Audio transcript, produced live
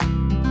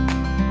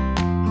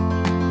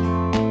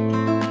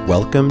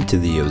Welcome to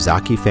the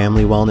Ozaki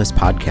Family Wellness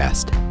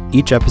Podcast.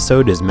 Each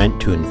episode is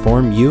meant to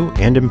inform you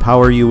and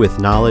empower you with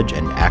knowledge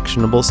and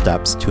actionable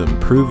steps to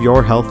improve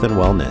your health and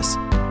wellness.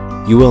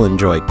 You will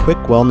enjoy quick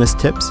wellness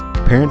tips,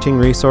 parenting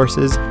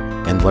resources,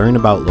 and learn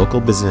about local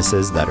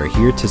businesses that are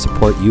here to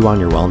support you on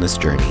your wellness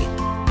journey.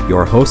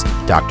 Your host,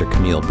 Dr.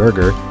 Camille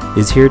Berger,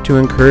 is here to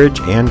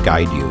encourage and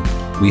guide you.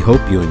 We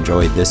hope you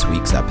enjoyed this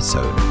week's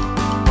episode.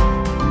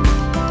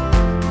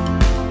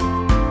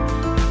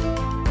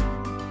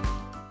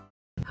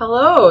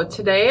 Hello,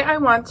 today I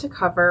want to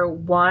cover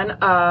one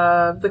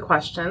of the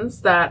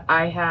questions that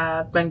I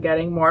have been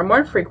getting more and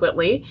more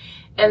frequently,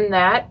 and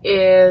that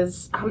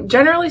is,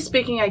 generally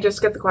speaking, I just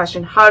get the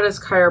question, how does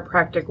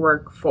chiropractic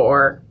work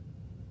for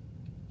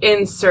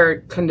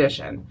insert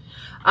condition?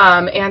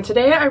 And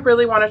today I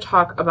really want to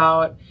talk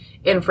about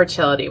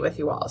infertility with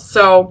you all.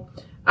 So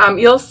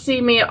you'll see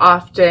me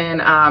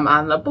often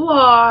on the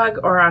blog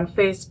or on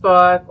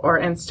Facebook or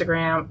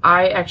Instagram.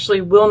 I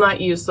actually will not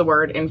use the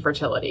word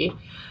infertility.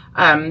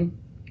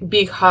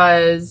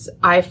 Because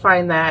I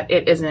find that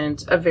it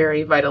isn't a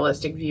very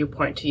vitalistic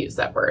viewpoint to use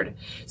that word.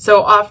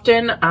 So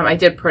often, I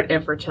did put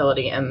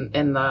infertility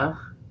in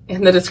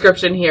the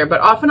description here,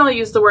 but often I'll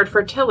use the word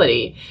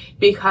fertility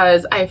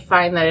because I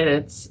find that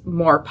it's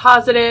more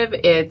positive.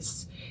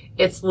 It's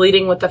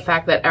leading with the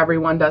fact that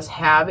everyone does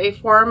have a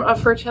form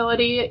of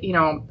fertility. You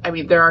know, I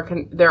mean,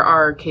 there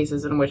are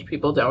cases in which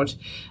people don't.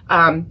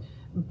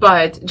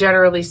 But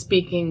generally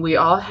speaking, we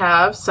all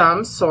have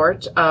some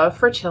sort of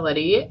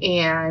fertility,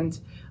 and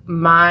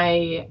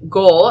my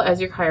goal as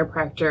your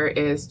chiropractor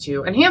is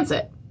to enhance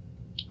it.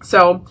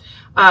 So,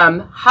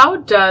 how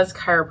does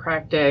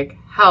chiropractic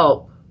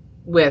help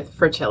with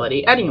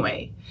fertility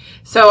anyway?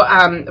 So,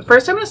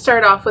 first I'm going to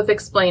start off with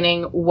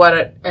explaining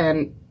what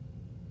an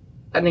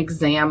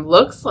exam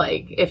looks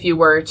like if you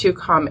were to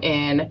come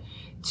in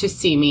to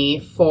see me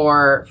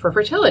for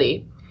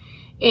fertility.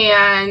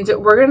 And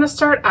we're going to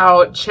start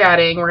out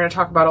chatting. We're going to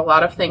talk about a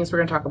lot of things. We're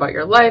going to talk about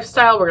your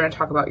lifestyle. We're going to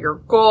talk about your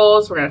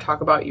goals. We're going to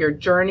talk about your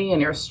journey and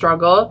your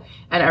struggle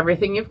and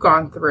everything you've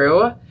gone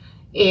through.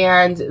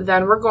 And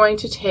then we're going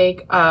to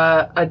take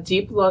a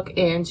deep look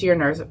into your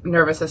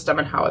nervous system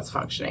and how it's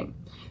functioning.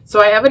 So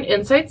I have an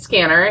insight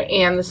scanner,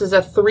 and this is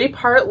a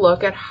 3-part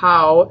look at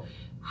how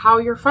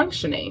you're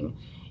functioning.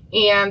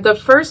 And the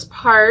first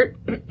part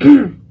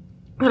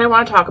that I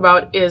want to talk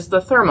about is the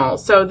thermal.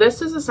 So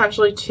this is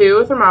essentially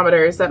 2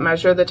 thermometers that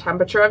measure the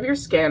temperature of your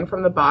skin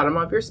from the bottom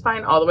of your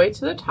spine all the way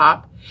to the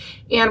top.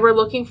 And we're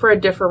looking for a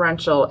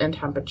differential in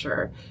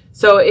temperature.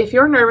 So if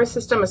your nervous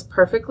system is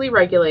perfectly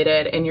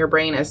regulated and your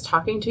brain is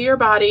talking to your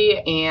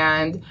body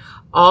and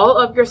all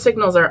of your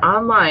signals are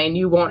online,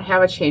 you won't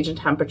have a change in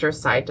temperature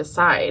side to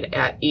side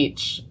at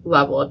each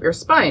level of your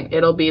spine.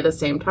 It'll be the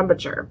same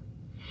temperature.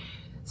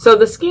 So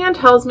the scan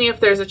tells me if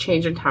there's a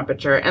change in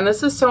temperature, and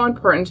this is so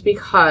important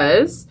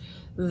because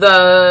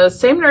the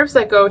same nerves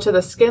that go to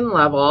the skin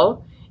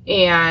level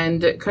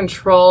and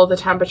control the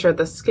temperature at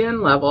the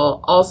skin level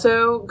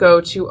also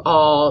go to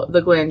all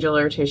the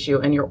glandular tissue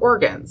in your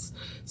organs.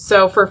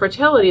 So for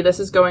fertility, this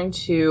is going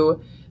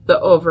to the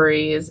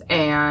ovaries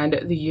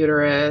and the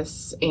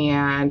uterus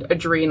and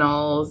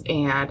adrenals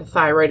and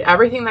thyroid,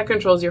 everything that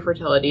controls your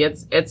fertility.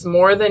 It's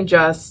more than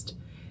just,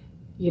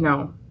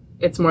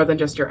 it's more than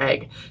just your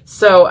egg.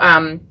 So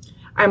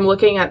I'm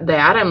looking at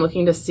that. I'm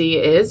looking to see,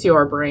 is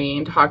your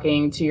brain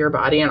talking to your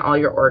body and all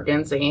your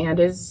organs, and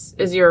is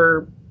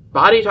your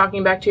body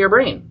talking back to your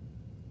brain?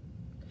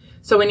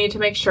 So we need to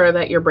make sure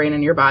that your brain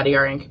and your body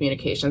are in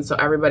communication so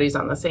everybody's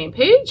on the same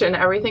page and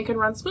everything can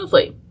run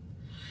smoothly.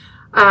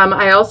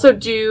 I also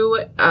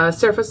do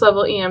surface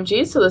level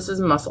EMG, so this is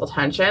muscle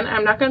tension.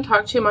 I'm not going to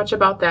talk too much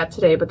about that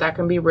today, but that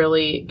can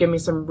give me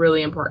some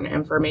really important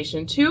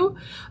information too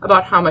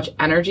about how much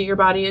energy your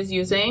body is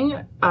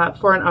using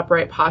for an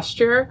upright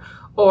posture,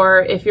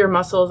 or if your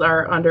muscles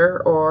are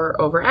under or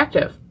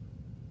overactive.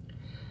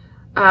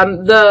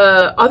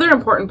 The other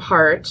important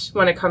part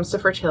when it comes to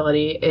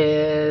fertility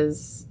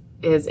is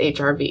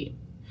HRV.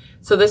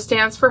 So this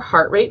stands for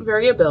heart rate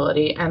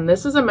variability, and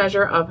this is a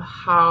measure of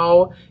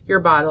how your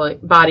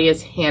body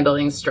is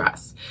handling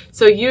stress.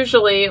 So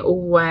usually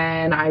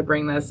when I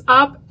bring this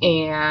up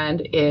and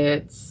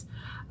it's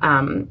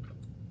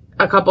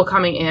a couple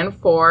coming in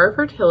for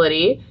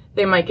fertility,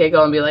 they might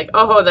giggle and be like,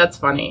 oh, that's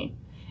funny.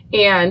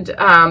 And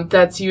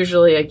that's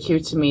usually a cue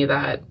to me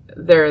that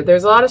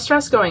there's a lot of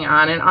stress going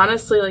on. And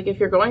honestly, like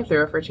if you're going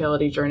through a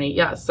fertility journey,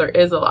 yes, there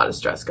is a lot of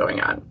stress going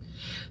on.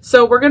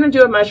 So we're going to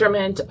do a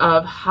measurement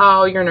of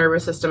how your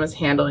nervous system is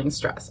handling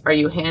stress. Are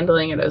you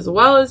handling it as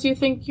well as you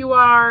think you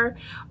are?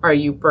 Are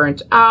you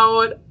burnt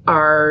out?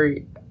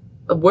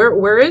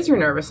 Where is your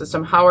nervous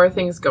system? How are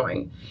things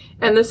going?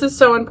 And this is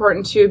so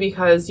important too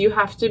because you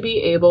have to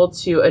be able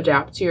to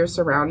adapt to your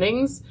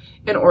surroundings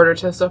in order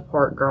to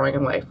support growing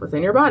in life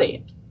within your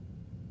body.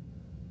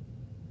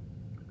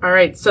 All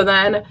right, so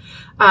then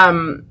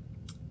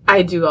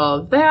I do all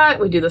of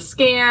that. We do the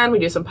scan, we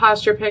do some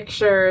posture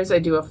pictures, I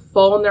do a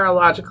full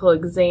neurological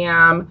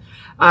exam,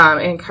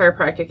 and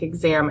chiropractic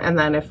exam, and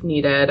then if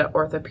needed,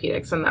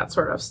 orthopedics and that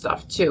sort of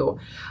stuff too.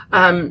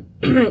 And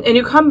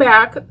you come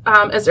back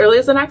as early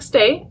as the next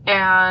day,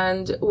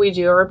 and we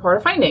do a report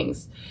of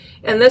findings.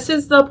 And this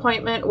is the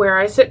appointment where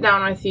I sit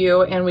down with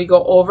you and we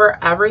go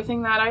over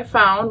everything that I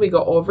found. We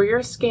go over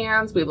your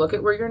scans, we look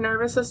at where your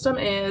nervous system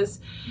is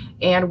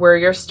and where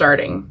you're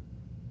starting.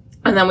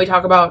 And then we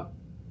talk about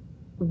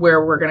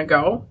where we're going to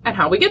go and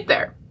how we get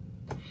there.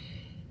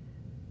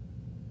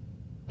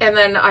 And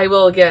then I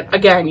will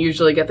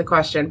usually get the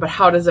question, but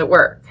how does it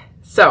work?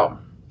 So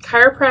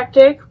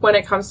chiropractic, when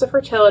it comes to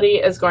fertility,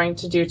 is going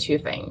to do two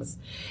things.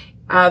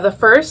 The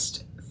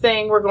first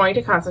thing we're going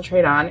to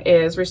concentrate on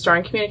is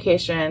restoring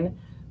communication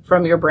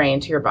from your brain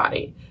to your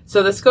body.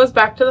 So this goes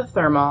back to the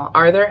thermal.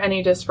 Are there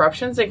any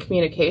disruptions in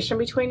communication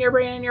between your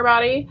brain and your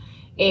body?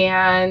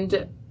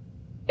 And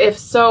if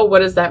so, what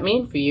does that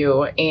mean for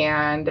you?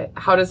 And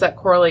how does that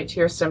correlate to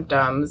your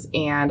symptoms?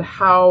 And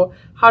how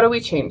do we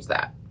change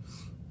that?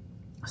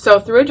 So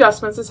through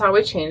adjustments is how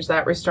we change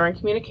that. Restoring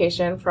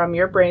communication from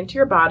your brain to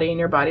your body and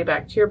your body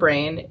back to your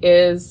brain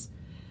is,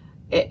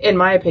 in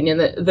my opinion,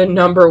 the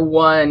number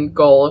one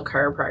goal of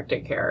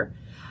chiropractic care.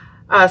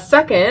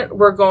 Second,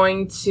 we're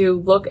going to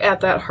look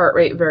at that heart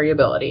rate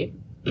variability.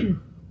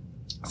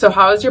 So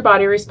how is your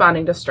body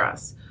responding to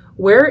stress?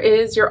 Where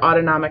is your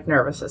autonomic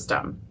nervous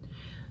system?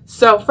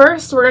 So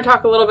first, we're going to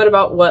talk a little bit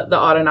about what the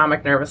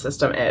autonomic nervous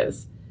system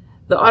is.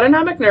 The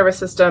autonomic nervous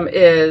system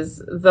is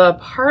the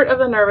part of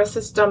the nervous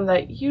system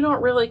that you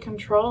don't really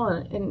control,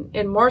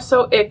 and more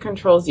so it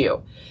controls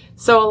you.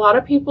 So a lot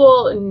of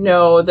people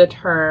know the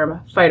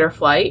term fight or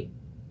flight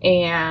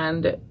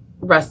and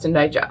rest and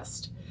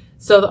digest.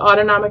 So the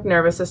autonomic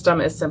nervous system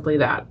is simply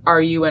that.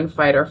 Are you in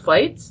fight or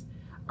flight?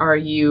 Are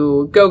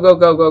you go, go,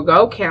 go, go,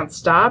 go, can't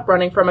stop,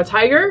 running from a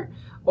tiger?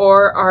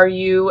 Or are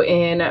you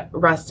in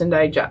rest and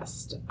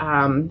digest?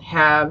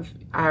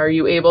 Are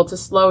you able to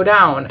slow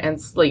down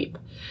and sleep?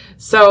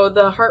 So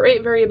the heart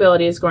rate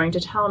variability is going to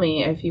tell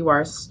me if you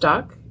are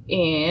stuck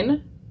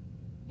in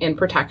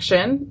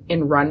protection,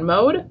 in run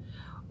mode,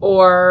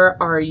 or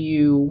are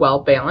you well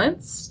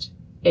balanced,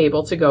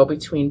 able to go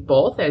between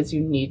both as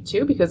you need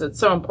to, because it's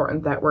so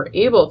important that we're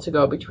able to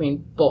go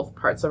between both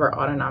parts of our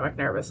autonomic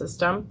nervous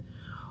system.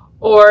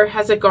 Or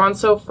has it gone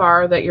so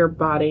far that your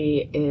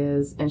body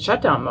is in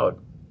shutdown mode?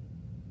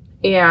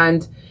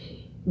 And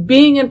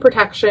being in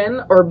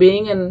protection or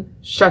being in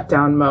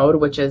shutdown mode,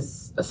 which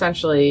is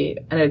essentially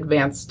an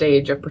advanced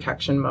stage of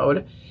protection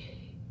mode,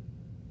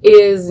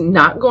 is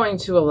not going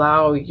to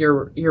allow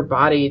your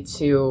body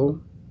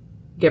to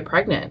get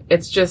pregnant.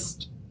 It's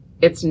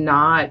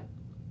not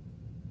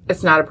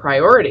a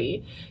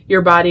priority.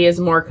 Your body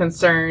is more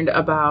concerned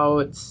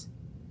about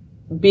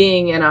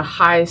being in a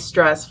high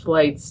stress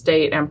flight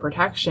state and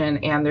protection,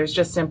 and there's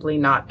just simply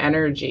not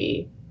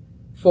energy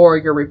for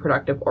your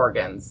reproductive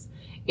organs.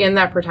 In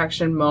that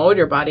protection mode,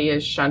 your body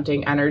is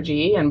shunting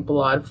energy and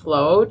blood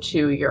flow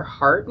to your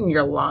heart and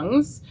your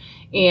lungs,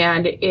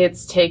 and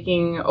it's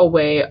taking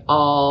away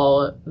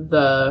all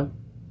the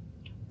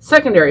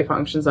secondary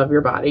functions of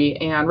your body,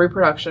 and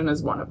reproduction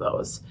is one of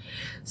those.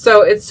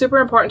 So it's super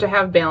important to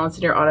have balance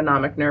in your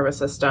autonomic nervous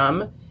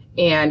system,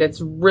 and it's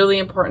really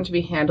important to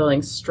be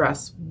handling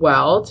stress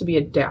well, to be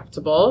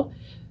adaptable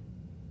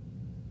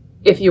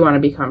if you want to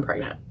become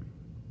pregnant.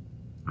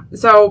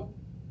 So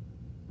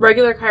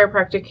regular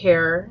chiropractic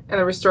care and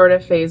the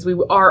restorative phase, we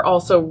are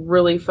also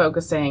really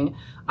focusing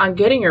on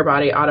getting your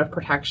body out of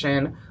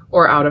protection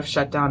or out of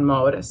shutdown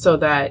mode so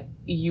that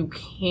you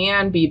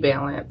can be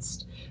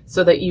balanced,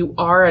 so that you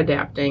are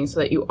adapting, so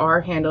that you are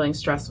handling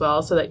stress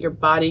well, so that your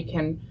body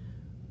can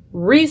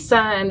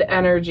resend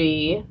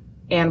energy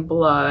and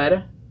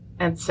blood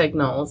and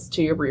signals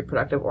to your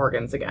reproductive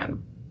organs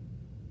again.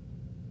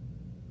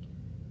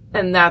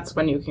 And that's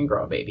when you can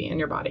grow a baby in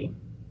your body.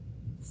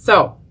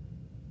 So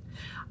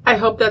I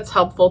hope that's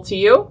helpful to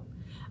you.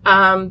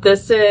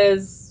 This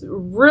is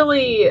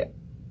really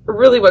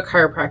what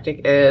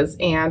chiropractic is.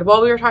 And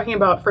while we were talking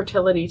about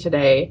fertility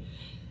today,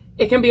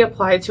 it can be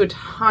applied to a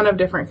ton of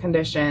different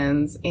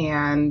conditions,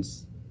 and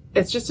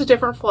it's just a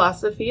different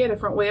philosophy, a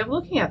different way of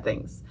looking at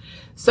things.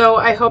 So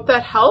I hope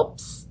that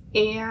helps.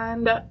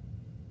 And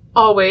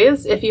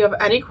always, if you have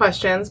any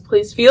questions,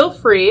 please feel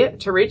free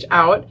to reach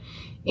out,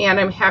 and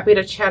I'm happy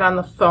to chat on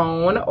the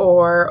phone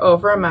or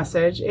over a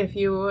message if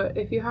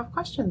you have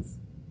questions.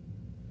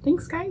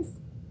 Thanks, guys.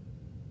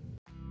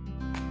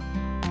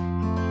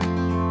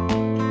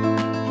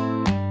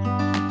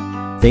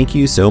 Thank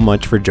you so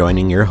much for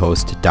joining your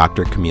host,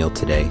 Dr. Camille,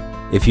 today.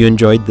 If you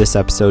enjoyed this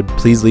episode,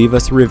 please leave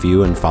us a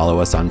review and follow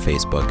us on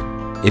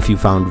Facebook. If you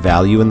found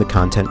value in the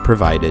content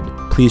provided,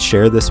 please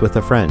share this with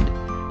a friend.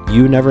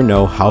 You never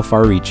know how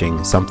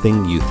far-reaching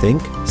something you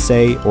think,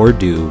 say, or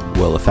do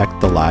will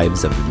affect the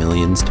lives of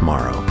millions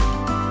tomorrow.